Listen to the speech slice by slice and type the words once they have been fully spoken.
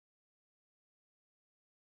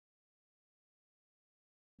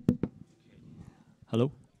Hello?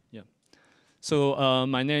 Yeah. So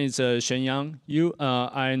my name is Sheng-Yang.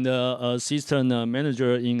 I'm the assistant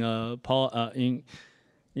manager in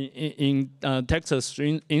Texas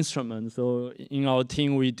Instruments. So in our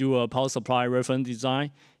team, we do a power supply reference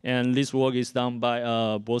design, and this work is done by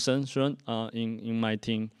Bosen Shun in my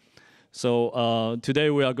team. So today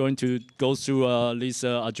we are going to go through this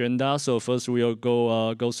agenda. So first we will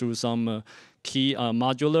go through some key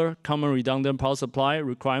modular common redundant power supply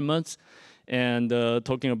requirements, and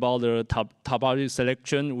talking about the topology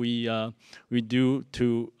selection we do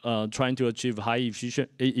to trying to achieve high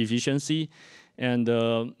efficiency, and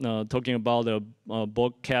talking about the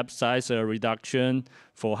bulk cap size reduction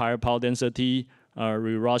for higher power density,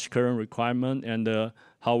 rerush current requirement, and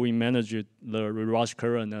how we manage the rerush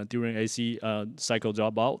current during AC cycle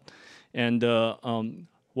dropout, and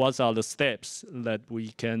what are the steps that we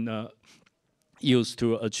can use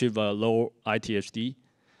to achieve a low iTHD.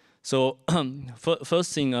 So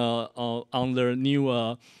first thing on the new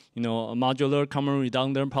modular common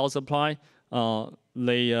redundant power supply,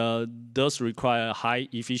 they does require high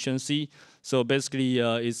efficiency. So basically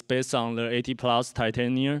it's based on the 80 plus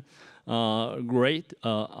titanium grade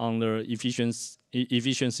on the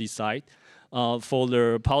efficiency side. For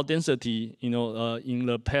the power density, in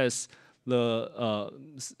the past, the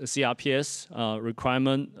CRPS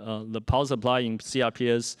requirement, the power supply in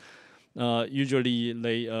CRPS, usually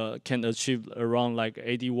they can achieve around like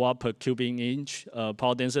 80 watt per cubic inch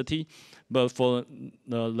power density. But for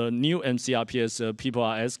the new M-CRPS, people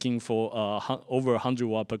are asking for over 100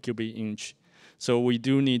 watt per cubic inch. So we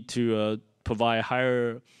do need to provide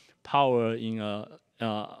higher power in at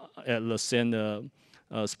the same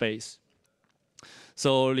space.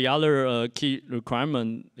 So the other key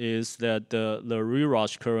requirement is that the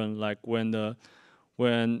rerush current, like when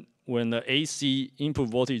the AC input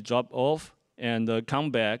voltage drop off and come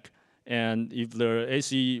back, and if the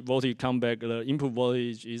AC voltage come back, the input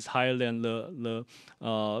voltage is higher than the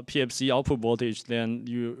PFC output voltage, then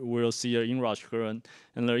you will see an inrush current,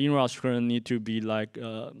 and the inrush current need to be like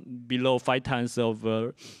below 5 times of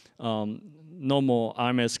normal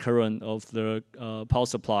RMS current of the power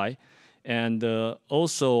supply. And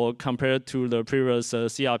also compared to the previous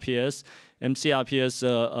CRPS,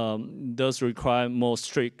 M-CRPS does require more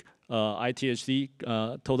strict iTHD,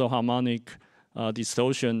 total harmonic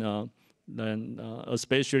distortion, than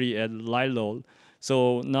especially at light load.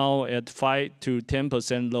 So now at 5 to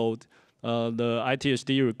 10% load, the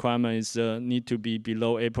iTHD requirement is need to be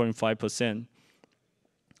below 8.5%.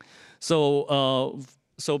 So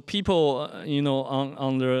people,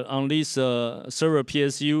 on this server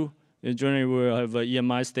PSU, generally we'll have an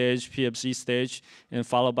EMI stage, PFC stage, and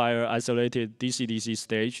followed by an isolated DC-DC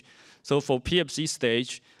stage. So for PFC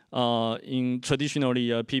stage,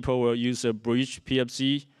 traditionally people will use a bridge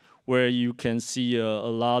PFC, where you can see a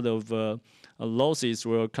lot of losses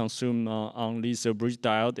will consume on this bridge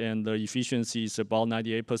diode, and the efficiency is about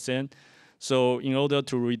 98%. So in order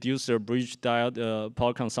to reduce the bridge diode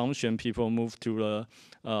power consumption, people move to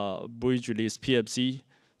the bridgeless PFC.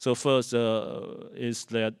 So first is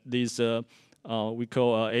that this we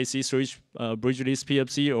call AC switch bridgeless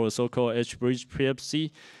PFC, or so-called H-bridge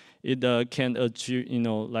PFC. It can achieve,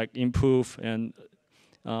 like improve and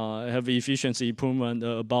have efficiency improvement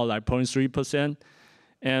about like 0.3%.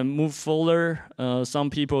 And move forward, some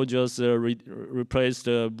people just replace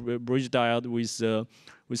the bridge diode with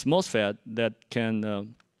MOSFET that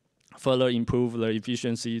can further improve the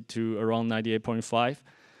efficiency to around 98.5.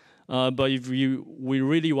 But if we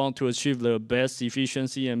really want to achieve the best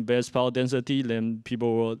efficiency and best power density, then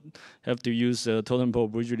people will have to use a totem-pole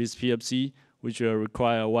bridgeless PFC, which will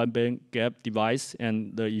require a wide band gap device,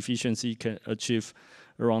 and the efficiency can achieve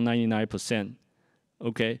around 99%.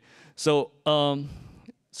 Okay, so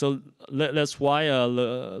that's why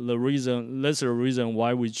the reason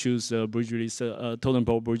why we choose bridgeless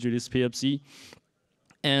totem-pole bridgeless PFC,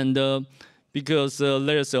 and because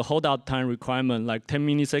there's a hold-up time requirement, like 10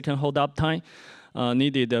 millisecond hold-up time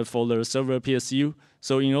needed for the server PSU.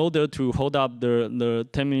 So in order to hold up the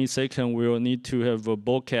 10 millisecond, we will need to have a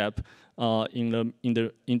bulk cap in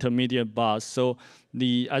the intermediate bus. So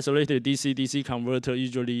the isolated DC-DC converter,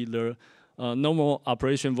 usually the normal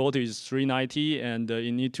operation voltage is 390, and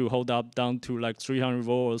you need to hold up down to like 300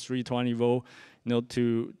 volt or 320 volt,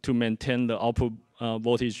 to maintain the output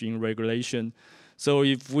voltage in regulation. So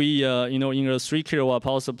if we, in a 3 kilowatt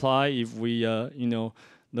power supply, if we, the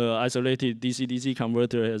isolated DC-DC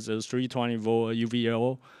converter has a 320 volt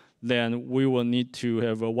UVL, then we will need to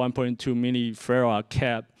have a 1.2 millifarad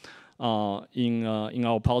cap in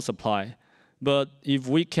our power supply. But if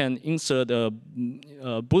we can insert a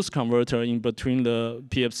boost converter in between the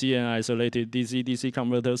PFC and isolated DC-DC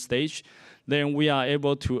converter stage, then we are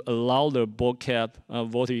able to allow the baud cap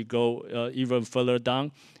voltage go even further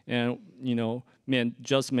down, and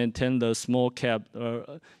just maintain the small cap.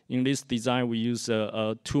 In this design, we use 2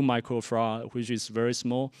 microfarad, which is very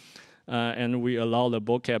small, and we allow the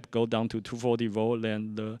baud cap go down to 240 volt,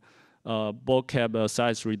 and the baud cap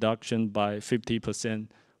size reduction by 50%,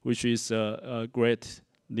 which is a great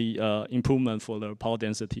improvement for the power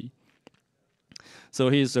density. So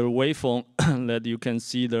here's a waveform that you can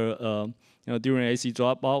see the during AC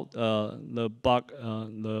dropout, the buck,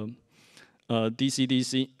 the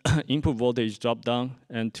DC-DC input voltage drop down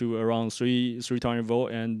and to around 320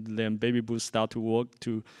 volt, and then baby boost start to work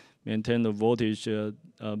to maintain the voltage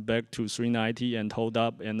back to 390 and hold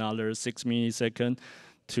up another 6 milliseconds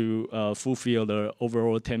to fulfill the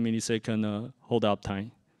overall 10 millisecond hold up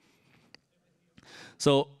time.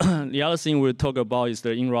 So the other thing we'll talk about is the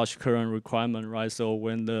inrush current requirement, right? So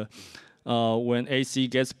when AC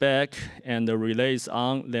gets back and the relay is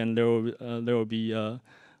on, then there will be a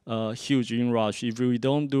huge inrush. If we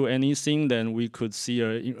don't do anything, then we could see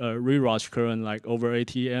a re-rush current like over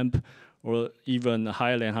 80 amp or even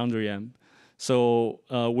higher than 100 amp. So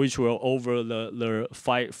which will over the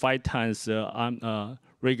five times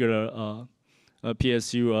regular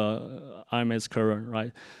PSU IMS current,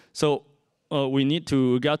 right? So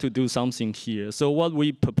we got to do something here. So what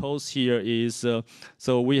we propose here is,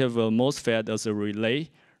 so we have a MOSFET as a relay,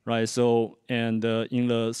 right? So, and in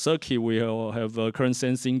the circuit, we will have a current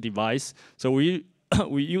sensing device. So we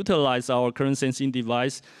utilize our current sensing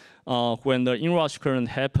device. When the inrush current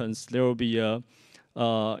happens, there will be a, we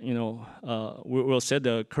will set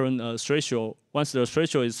the current threshold. Once the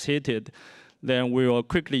threshold is hit, then we will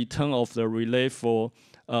quickly turn off the relay for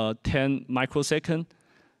 10 microseconds.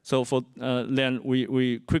 So for then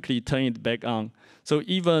we quickly turn it back on. So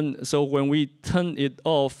when we turn it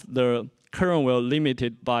off, the current will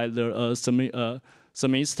limited by the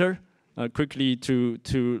semester quickly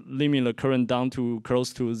to limit the current down to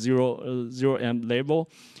close to zero amp level.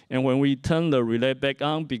 And when we turn the relay back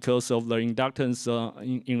on, because of the inductance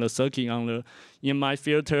in the circuit on the EMI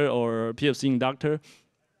filter or PFC inductor,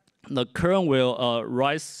 the current will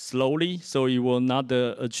rise slowly, so it will not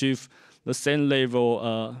achieve the same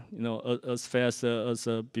level, as fast as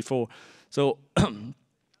before. So,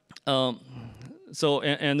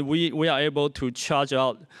 and we are able to charge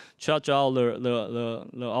out the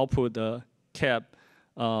output cap,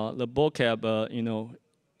 the baud cap,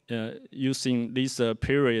 using this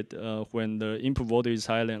period when the input voltage is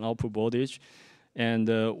higher than output voltage, and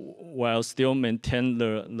while still maintain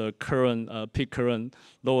the current peak current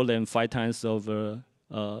lower than 5 times of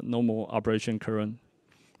normal operation current.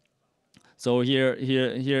 So here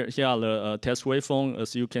are the test waveform.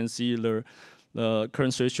 As you can see, the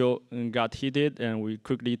current threshold got heated, and we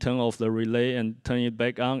quickly turn off the relay and turn it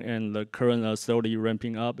back on, and the current slowly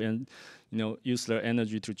ramping up, and use the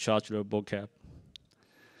energy to charge the baud cap.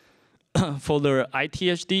 For the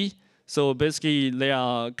iTHD, so basically there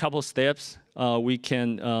are a couple steps we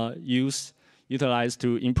can utilize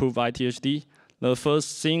to improve iTHD. The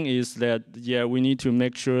first thing is that we need to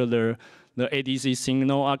make sure the ADC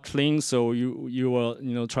signal are clean. So you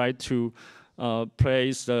will try to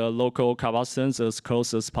place the local capacitance as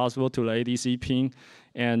close as possible to the ADC pin,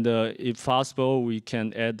 and if possible, we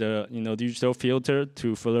can add the digital filter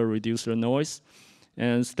to further reduce the noise.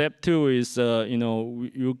 And step 2 is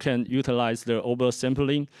you can utilize the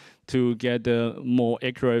oversampling to get a more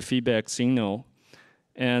accurate feedback signal.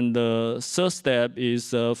 And the third step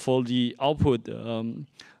is for the output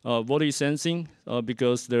voltage sensing,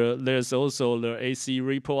 because there's also the AC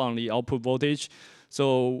ripple on the output voltage.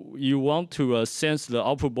 So you want to sense the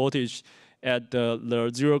output voltage at the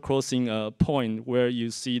zero crossing point where you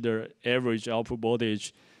see the average output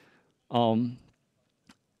voltage.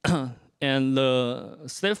 And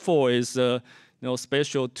step 4 is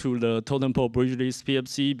special to the totem-pole bridgeless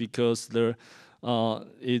PFC, because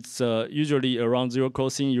it's usually around zero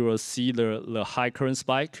crossing you will see the high current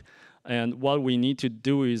spike. And what we need to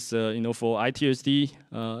do is, for iTHD,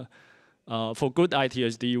 for good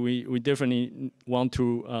iTHD, we definitely want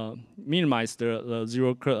to minimize the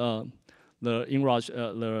zero the inrush,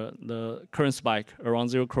 the current spike around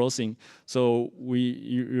zero crossing. So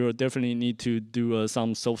you definitely need to do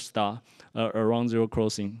some soft start around zero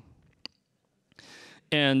crossing.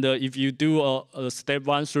 And if you do a step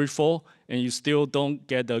 1, 3, 4, and you still don't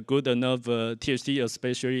get a good enough THD,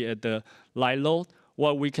 especially at the light load,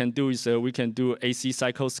 what we can do is we can do AC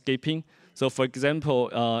cycle skipping. So for example,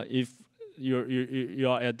 if you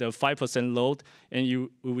are at the 5% load, and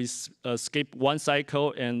you will skip one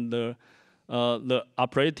cycle, and the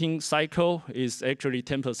operating cycle is actually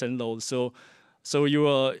 10% load. So you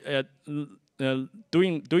are at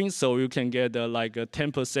doing so, you can get like a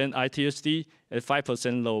 10% iTHD at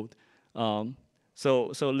 5% load.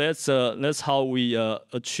 So that's how we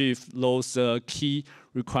achieve those key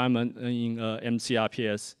requirements in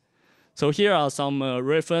M-CRPS. So here are some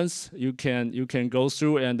reference you can go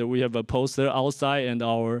through, and we have a poster outside and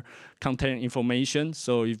our contact information.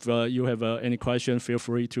 So if you have any question, feel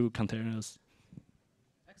free to contact us.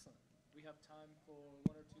 Excellent. We have time for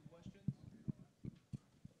 1 or 2 questions.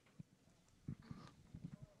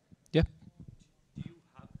 Yeah. Do you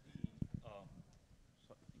have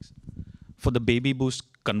for the baby boost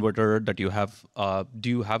converter that you have, do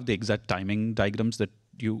you have the exact timing diagrams that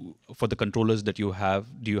for the controllers that you have?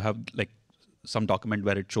 Do you have like some document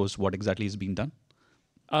where it shows what exactly is being done?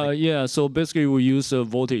 Yeah, so basically we use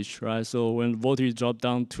voltage, right? So when voltage drop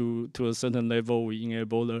down to a certain level, we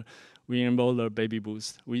enable the baby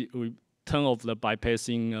boost. We turn off the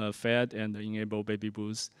bypassing FET and enable baby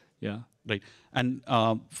boost. Yeah. Right. And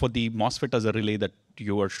for the MOSFET as a relay that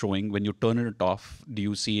you are showing, when you turn it off, do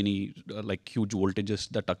you see any like huge voltages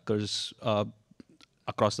that occurs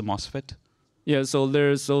across the MOSFET? Yeah, so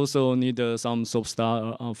there's also need some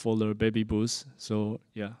substar for the baby boost. So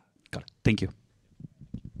yeah. Got it. Thank you.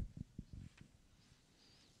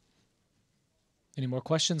 Any more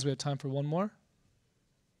questions? We have time for one more.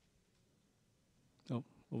 Oh,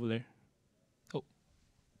 over there. Oh.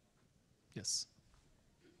 Yes.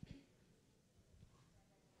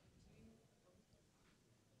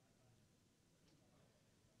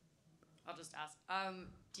 I'll just ask,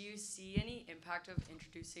 do you see any impact of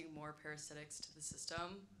introducing more parasitics to the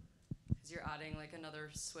system? Because you're adding like another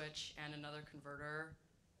switch and another converter.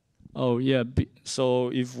 Oh yeah,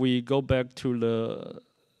 so if we go back to the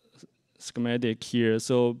schematic here,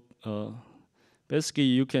 so basically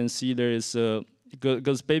you can see there is,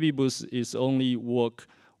 because baby boost is only work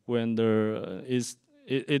when there is,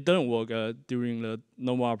 it doesn't work during the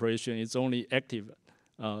normal operation, it's only active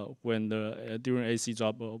when during AC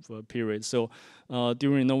drop off period. So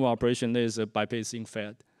during normal operation, there is a bypassing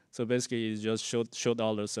FET. So basically, it's just short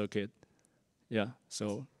out the circuit. Yeah. So.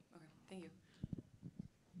 Okay. Thank you.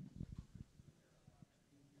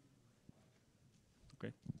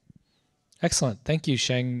 Excellent. Thank you,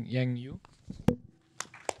 Sheng-Yang Yu.